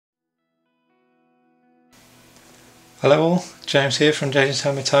Hello all, James here from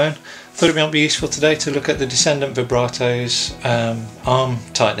Descendant Vibrato. Thought it might be useful today to look at the Descendant Vibrato's arm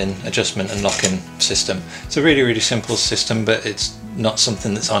tightening adjustment and locking system. It's a really simple system, but it's not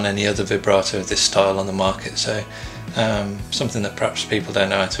something that's on any other vibrato of this style on the market, so something that perhaps people don't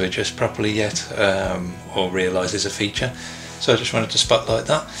know how to adjust properly yet or realise is a feature. So I just wanted to spotlight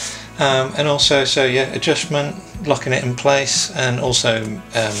that. And also, adjustment, locking it in place, and also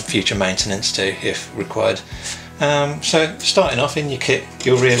future maintenance too if required. So starting off in your kit,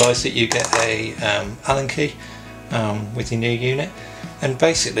 you'll realise that you get a Allen key with your new unit, and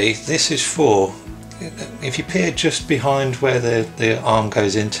basically this is for, if you peer just behind where the arm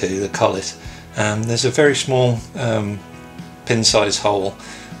goes into the collet, there's a very small pin size hole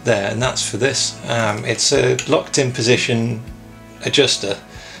there, and that's for this. It's a locked in position adjuster,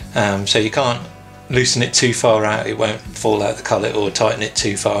 so you can't loosen it too far out, it won't fall out the collet, or tighten it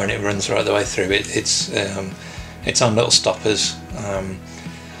too far and it runs right the way through. It's on little stoppers,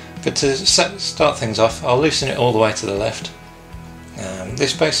 but to start things off, I'll loosen it all the way to the left.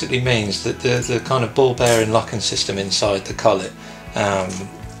 This basically means that the kind of ball bearing locking system inside the collet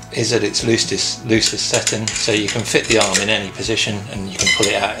is at its loosest setting, so you can fit the arm in any position and you can pull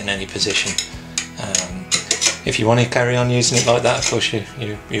it out in any position. If you want to carry on using it like that, of course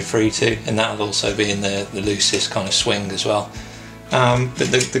you're free to, and that'll also be in the loosest kind of swing as well. But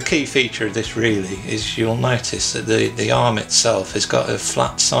the key feature of this really is you'll notice that the arm itself has got a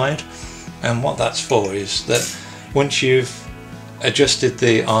flat side, and what that's for is that once you've adjusted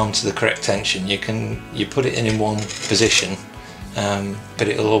the arm to the correct tension, you put it in one position, but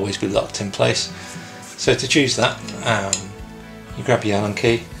it'll always be locked in place. So to choose that, you grab your Allen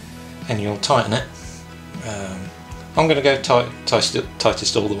key and you'll tighten it. I'm going to go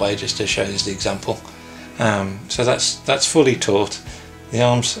tightest all the way just to show you the example. So that's fully taut. The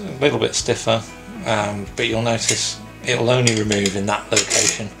arm's a little bit stiffer, but you'll notice it'll only remove in that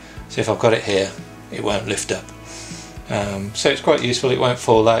location. So if I've got it here, it won't lift up. So it's quite useful, it won't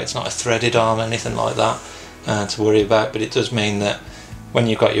fall out, it's not a threaded arm or anything like that to worry about, but it does mean that when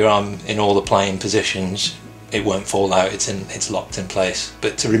you've got your arm in all the playing positions, it won't fall out, it's locked in place.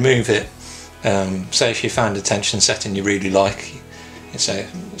 But to remove it, say if you found a tension setting you really like, say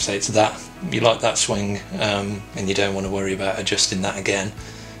it's that, you like that swing, and you don't want to worry about adjusting that again,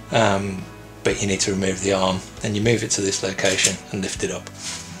 but you need to remove the arm, then you move it to this location and lift it up.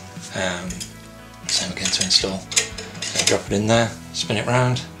 Same again to install. So drop it in there, spin it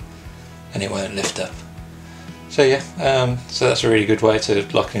round, and it won't lift up. So yeah, so that's a really good way to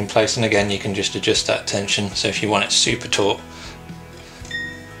lock it in place, and again you can just adjust that tension. So if you want it super taut,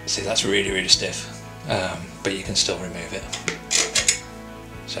 see that's really stiff, but you can still remove it.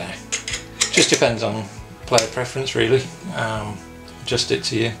 So just depends on player preference really. Adjust it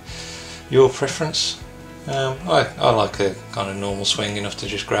to your preference. I like a kind of normal swing, enough to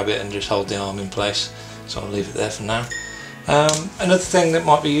just grab it and just hold the arm in place, so I'll leave it there for now. Another thing that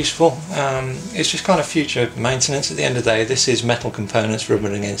might be useful is just kind of future maintenance. At the end of the day, this is metal components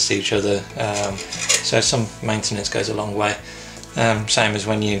rubbing against each other, so some maintenance goes a long way. Same as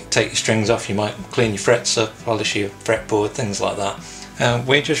when you take your strings off, you might clean your frets up, polish your fretboard, things like that.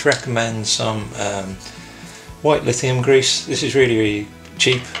 We just recommend some white lithium grease. This is really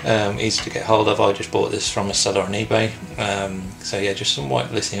cheap, easy to get hold of. I just bought this from a seller on eBay. So yeah, just some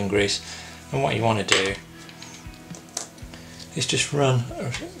white lithium grease. And what you want to do is just run.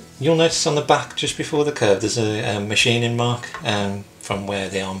 You'll notice on the back, just before the curve, there's a machining mark from where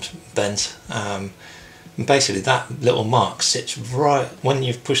the arm's bent. And basically that little mark sits right, when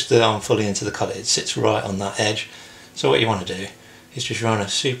you've pushed the arm fully into the collet, it sits right on that edge. So what you want to do is just run a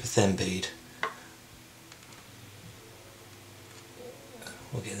super thin bead.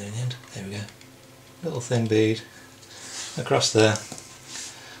 We'll get there in the end, there we go. Little thin bead across there.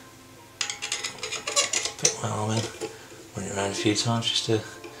 Put my arm in, run it around a few times just to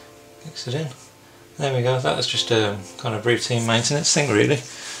mix it in. There we go, that was just a kind of routine maintenance thing really.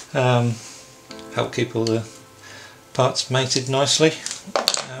 Help keep all the parts mated nicely.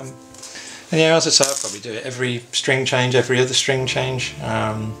 And yeah, as I say, I'll probably do it every string change, every other string change.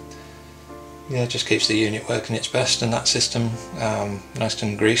 Yeah, it just keeps the unit working its best, and that system nice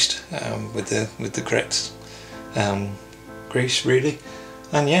and greased with the correct grease really.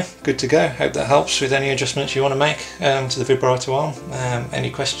 And yeah, good to go. Hope that helps with any adjustments you want to make to the vibrato arm. Any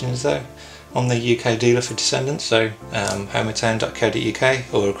questions though, on the UK dealer for Descendant, so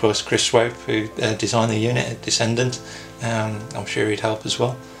homertown.co.uk, or of course Chris Swope, who designed the unit at Descendant. I'm sure he'd help as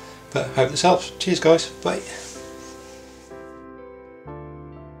well. But hope this helps. Cheers guys, bye.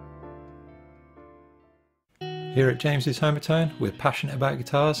 Here at James's Hometone, we're passionate about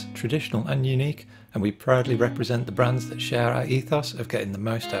guitars, traditional and unique, and we proudly represent the brands that share our ethos of getting the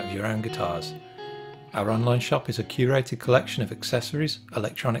most out of your own guitars. Our online shop is a curated collection of accessories,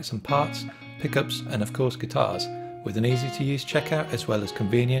 electronics and parts, pickups and of course guitars, with an easy to use checkout as well as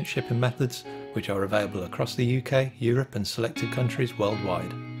convenient shipping methods which are available across the UK, Europe and selected countries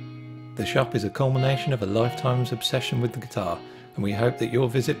worldwide. The shop is a culmination of a lifetime's obsession with the guitar, and we hope that your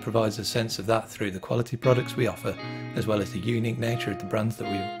visit provides a sense of that through the quality products we offer, as well as the unique nature of the brands that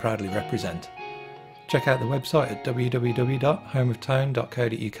we proudly represent. Check out the website at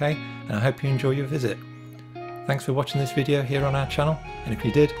www.homeoftone.co.uk and I hope you enjoy your visit. Thanks for watching this video here on our channel, and if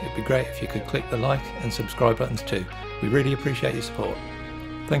you did, it'd be great if you could click the like and subscribe buttons too. We really appreciate your support.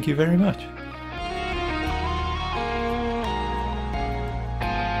 Thank you very much.